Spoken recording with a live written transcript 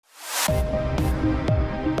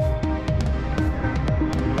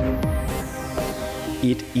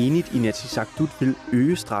Et enigt Inatsisartut vil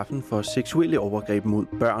øge straffen for seksuelle overgreb mod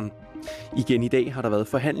børn. Igen i dag har der været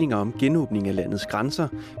forhandlinger om genåbning af landets grænser,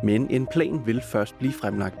 men en plan vil først blive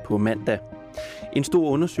fremlagt på mandag. En stor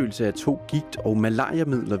undersøgelse af 2 gigt- og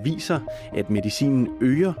malariamidler viser, at medicinen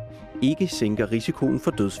ikke sænker risikoen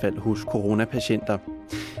for dødsfald hos coronapatienter.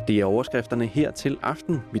 Det er overskrifterne her til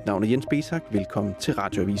aften. Mit navn er Jens Besak. Velkommen til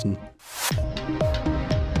Radioavisen.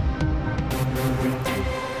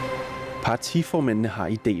 Partiformændene har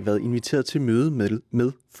i dag været inviteret til møde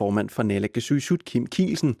med formand for Naalakkersuisut, Kim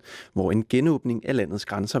Kielsen, hvor en genåbning af landets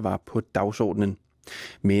grænser var på dagsordenen.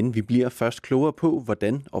 Men vi bliver først klogere på,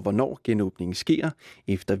 hvordan og hvornår genåbningen sker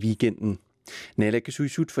efter weekenden.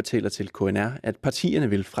 Naalakkersuisut fortæller til KNR, at partierne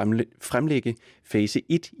vil fremlægge fase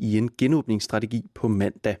 1 i en genåbningsstrategi på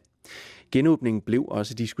mandag. Genåbningen blev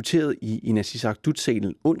også diskuteret i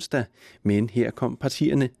Inatsisartut-salen onsdag, men her kom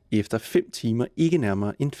partierne efter 5 timer ikke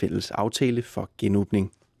nærmere en fælles aftale for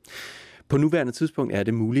genåbning. På nuværende tidspunkt er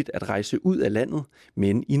det muligt at rejse ud af landet,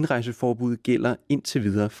 men indrejseforbuddet gælder indtil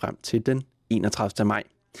videre frem til den 31. maj.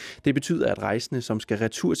 Det betyder, at rejsende, som skal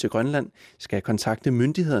retur til Grønland, skal kontakte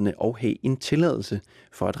myndighederne og have en tilladelse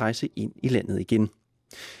for at rejse ind i landet igen.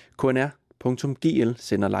 KNR.gl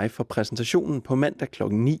sender live for præsentationen på mandag kl.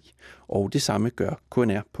 9, og det samme gør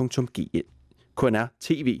KNR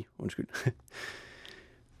TV.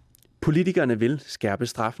 Politikerne vil skærpe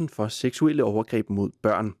straffen for seksuelle overgreb mod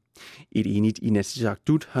børn. Et enigt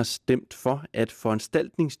Inatsisartut har stemt for, at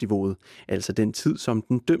foranstaltningsniveauet, altså den tid, som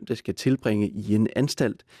den dømte skal tilbringe i en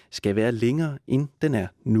anstalt, skal være længere, end den er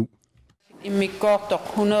nu.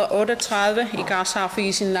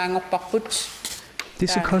 Det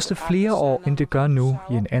skal koste flere år, end det gør nu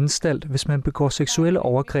i en anstalt, hvis man begår seksuelle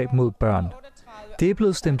overgreb mod børn. Det er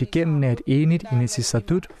blevet stemt igennem af et enigt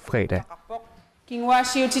Inatsisartut fredag.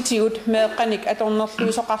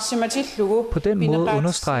 På den måde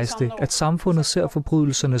understreges det, at samfundet ser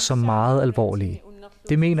forbrydelserne som meget alvorlige.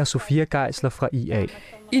 Det mener Sofia Geisler fra IA. Det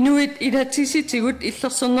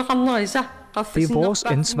er vores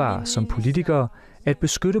ansvar som politikere at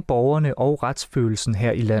beskytte borgerne og retsfølelsen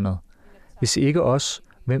her i landet. Hvis ikke os,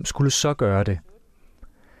 hvem skulle så gøre det?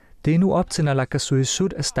 Det er nu op til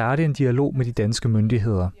Naalakkersuisut at starte en dialog med de danske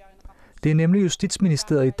myndigheder. Det er nemlig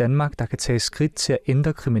Justitsministeriet i Danmark, der kan tage skridt til at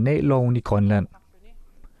ændre kriminalloven i Grønland.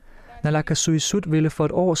 Naalakkersuisut ville for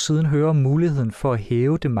et år siden høre om muligheden for at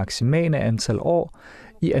hæve det maksimale antal år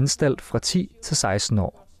i anstalt fra 10 til 16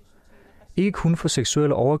 år. Ikke kun for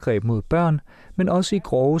seksuelle overgreb mod børn, men også i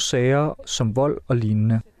grove sager som vold og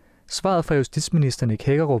lignende. Svaret fra justitsministeren i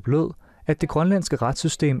Hækkerup lød, at det grønlandske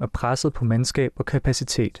retssystem er presset på mandskab og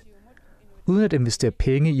kapacitet. Uden at investere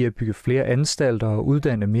penge i at bygge flere anstalter og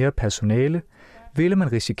uddanne mere personale, ville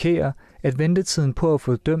man risikere, at ventetiden på at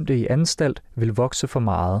få dømte i anstalt vil vokse for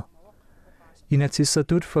meget.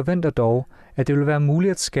 Inatsisartut forventer dog, at det vil være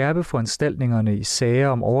muligt at skærpe foranstaltningerne i sager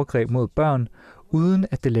om overgreb mod børn, uden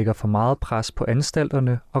at det lægger for meget pres på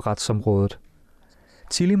anstalterne og retsområdet.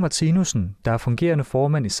 Tilly Martinussen, der er fungerende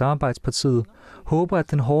formand i Samarbejdspartiet, håber,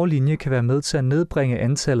 at den hårde linje kan være med til at nedbringe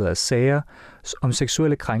antallet af sager om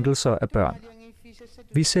seksuelle krænkelser af børn.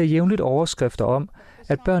 Vi ser jævnligt overskrifter om,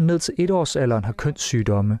 at børn ned til 1-årsalderen har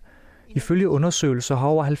kønssygdomme. Ifølge undersøgelser har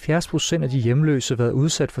over 70% af de hjemløse været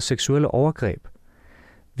udsat for seksuelle overgreb.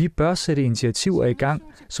 Vi bør sætte initiativer i gang,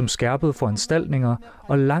 som skærpede foranstaltninger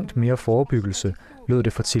og langt mere forebyggelse, lød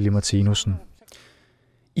det fra Tilly Martinussen.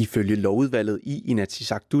 Ifølge lovudvalget i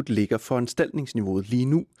Inatsisartut ligger foranstaltningsniveauet lige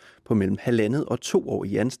nu på mellem 1,5 og 2 år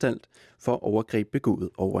i anstalt for overgreb begået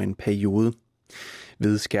over en periode.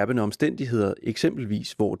 Ved skærpende omstændigheder,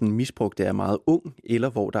 eksempelvis hvor den misbrugte er meget ung, eller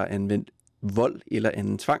hvor der er anvendt vold eller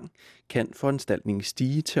anden tvang, kan foranstaltningen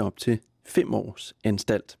stige til op til 5 års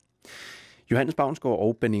anstalt. Johannes Bavnsgaard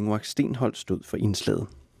og Beningwak Stenholt stod for indslaget.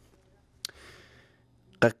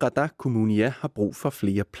 Radioa Kommune har brug for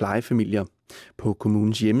flere plejefamilier. På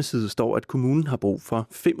kommunens hjemmeside står, at kommunen har brug for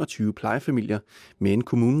 25 plejefamilier, men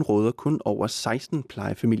kommunen råder kun over 16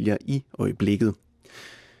 plejefamilier i øjeblikket.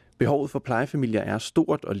 Behovet for plejefamilier er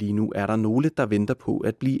stort, og lige nu er der nogle, der venter på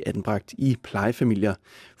at blive anbragt i plejefamilier,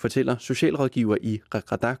 fortæller socialrådgiver i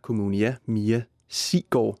Radioa Kommune, Mia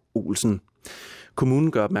Sigård Olsen.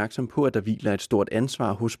 Kommunen gør opmærksom på, at der hviler et stort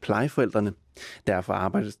ansvar hos plejeforældrene. Derfor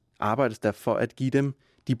arbejdes der for at give dem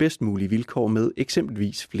de bedst mulige vilkår med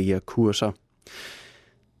eksempelvis flere kurser.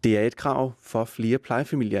 Det er et krav for flere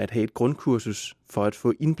plejefamilier at have et grundkursus for at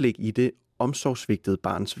få indblik i det omsorgsvigtede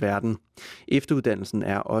barns verden. Efteruddannelsen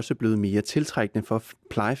er også blevet mere tiltrækkende for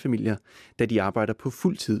plejefamilier, da de arbejder på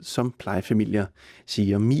fuld tid som plejefamilier,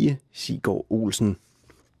 siger Mie Sigård Olsen.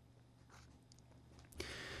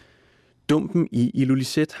 Dumpen i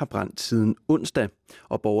Ilulissat har brændt siden onsdag,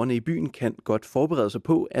 og borgerne i byen kan godt forberede sig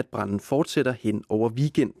på, at branden fortsætter hen over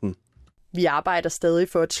weekenden. Vi arbejder stadig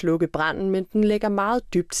for at slukke branden, men den ligger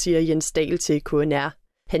meget dybt, siger Jens Dahl til KNR.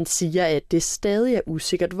 Han siger, at det stadig er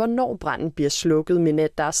usikkert, hvornår branden bliver slukket, men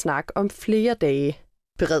at der er snak om flere dage.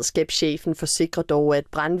 Beredskabschefen forsikrer dog, at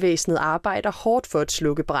brandvæsenet arbejder hårdt for at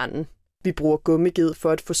slukke branden. Vi bruger gummiged for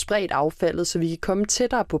at få spredt affaldet, så vi kan komme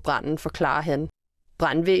tættere på branden, forklarer han.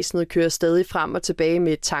 Brandvæsenet kører stadig frem og tilbage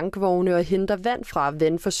med tankvogne og henter vand fra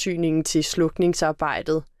vandforsyningen til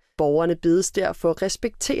slukningsarbejdet. Borgerne bedes derfor at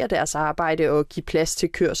respektere deres arbejde og give plads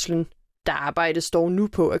til kørslen. Der arbejdes dog nu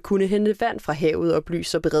på at kunne hente vand fra havet,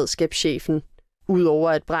 oplyser beredskabschefen. Udover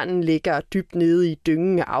at branden ligger dybt nede i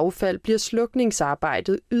dyngen af affald, bliver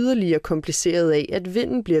slukningsarbejdet yderligere kompliceret af, at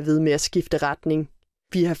vinden bliver ved med at skifte retning.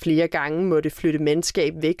 Vi har flere gange måtte flytte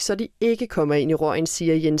mandskab væk, så de ikke kommer ind i røgen,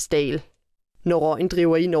 siger Jens Dahl. Når røgen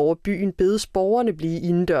driver ind over byen, bedes borgerne blive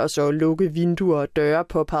indendørs og lukke vinduer og døre,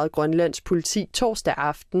 påpegede Grønlands politi torsdag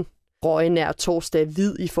aften. Røgen er torsdag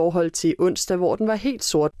hvid i forhold til onsdag, hvor den var helt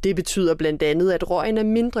sort. Det betyder blandt andet, at røgen er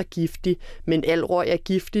mindre giftig, men al røg er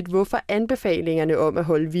giftigt, hvorfor anbefalingerne om at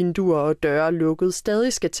holde vinduer og døre lukket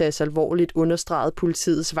stadig skal tages alvorligt, understregede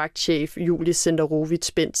politiets vagtchef Julie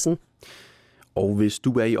Senderovits-Bensen. Og hvis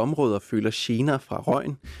du er i områder og føler gener fra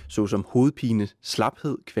røgen, såsom hovedpine,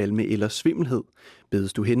 slaphed, kvalme eller svimmelhed,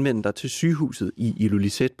 bedes du henvende dig til sygehuset i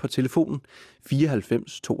Ilulissat på telefonen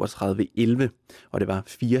 94 32 11, og det var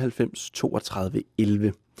 94 32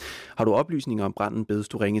 11. Har du oplysninger om branden, bedes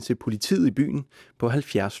du ringe til politiet i byen på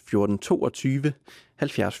 70 14 22,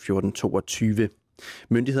 70 14 22.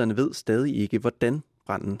 Myndighederne ved stadig ikke, hvordan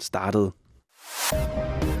branden startede.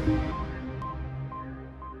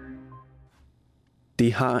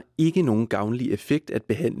 Det har ikke nogen gavnlig effekt at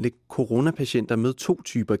behandle coronapatienter med 2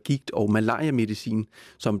 typer gigt- og malariamedicin,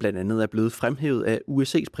 som blandt andet er blevet fremhævet af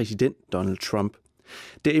USA's præsident Donald Trump.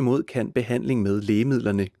 Derimod kan behandling med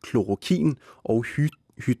lægemidlerne klorokin og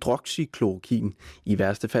hydroxyklorokin i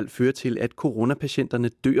værste fald føre til, at coronapatienterne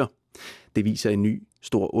dør. Det viser en ny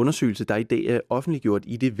stor undersøgelse, der i dag er offentliggjort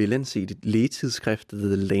i det velansete lægetidsskrift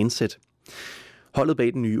The Lancet. Holdet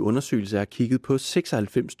bag den nye undersøgelse har kigget på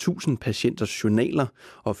 96.000 patienters journaler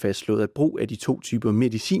og fastslået, at brug af de 2 typer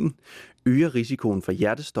medicin øger risikoen for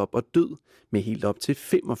hjertestop og død med helt op til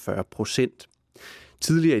 45%.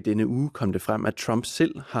 Tidligere i denne uge kom det frem, at Trump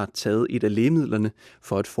selv har taget et af lægemidlerne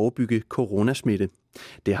for at forebygge coronasmitte.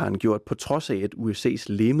 Det har han gjort på trods af, at USA's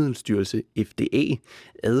lægemiddelstyrelse FDA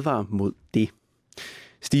advarer mod det.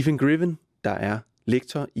 Stephen Griffin, der er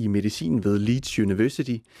lektor i medicin ved Leeds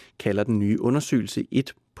University, kalder den nye undersøgelse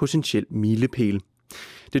et potentielt milepæl.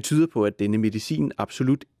 Det tyder på, at denne medicin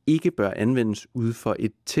absolut ikke bør anvendes ude for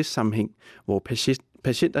et testsammenhæng, hvor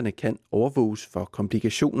patienterne kan overvåges for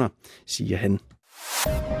komplikationer, siger han.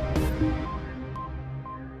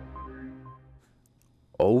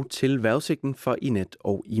 Og til vejrudsigten for i nat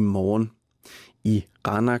og i morgen. I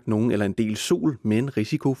Qaanaaq nogen eller en del sol med en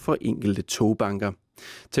risiko for enkelte togbanker.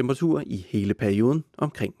 Temperatur i hele perioden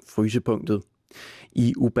omkring frysepunktet.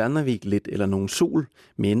 I Ubernavik lidt eller nogen sol,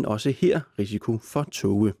 men også her risiko for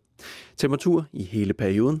tåge. Temperatur i hele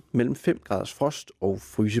perioden mellem 5 graders frost og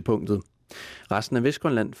frysepunktet. Resten af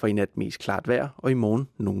Vestgrønland får i nat mest klart vejr, og i morgen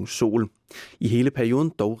nogen sol. I hele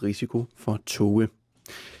perioden dog risiko for tåge.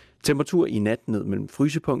 Temperatur i nat ned mellem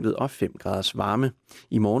frysepunktet og 5 graders varme.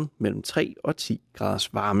 I morgen mellem 3 og 10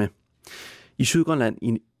 graders varme. I Sydgrønland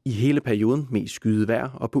i hele perioden mest skyet vejr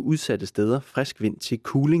og på udsatte steder frisk vind til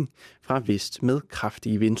kuling fra vest med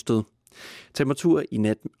kraftige vindstød. Temperatur i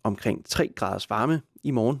nat omkring 3 graders varme,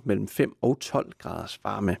 i morgen mellem 5 og 12 graders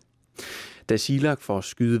varme. Kalaallit får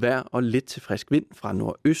skyet vejr og let til frisk vind fra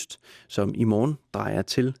nordøst, som i morgen drejer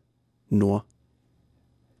til nord.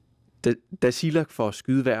 Kalaallit får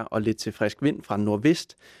skyet vejr og let til frisk vind fra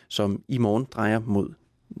nordvest, som i morgen drejer mod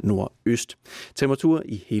nordøst. Temperatur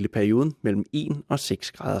i hele perioden mellem 1 og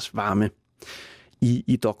 6 graders varme. I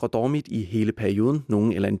Idokordormit i hele perioden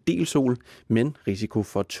nogen eller en del sol, men risiko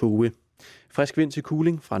for tåge. Frisk vind til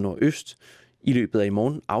kuling fra nordøst. I løbet af i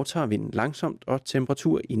morgen aftager vinden langsomt, og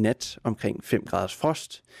temperatur i nat omkring 5 graders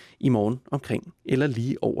frost. I morgen omkring eller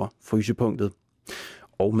lige over frysepunktet.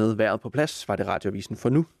 Og med vejret på plads var det Radioavisen for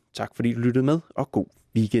nu. Tak fordi du lyttede med, og god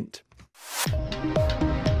weekend.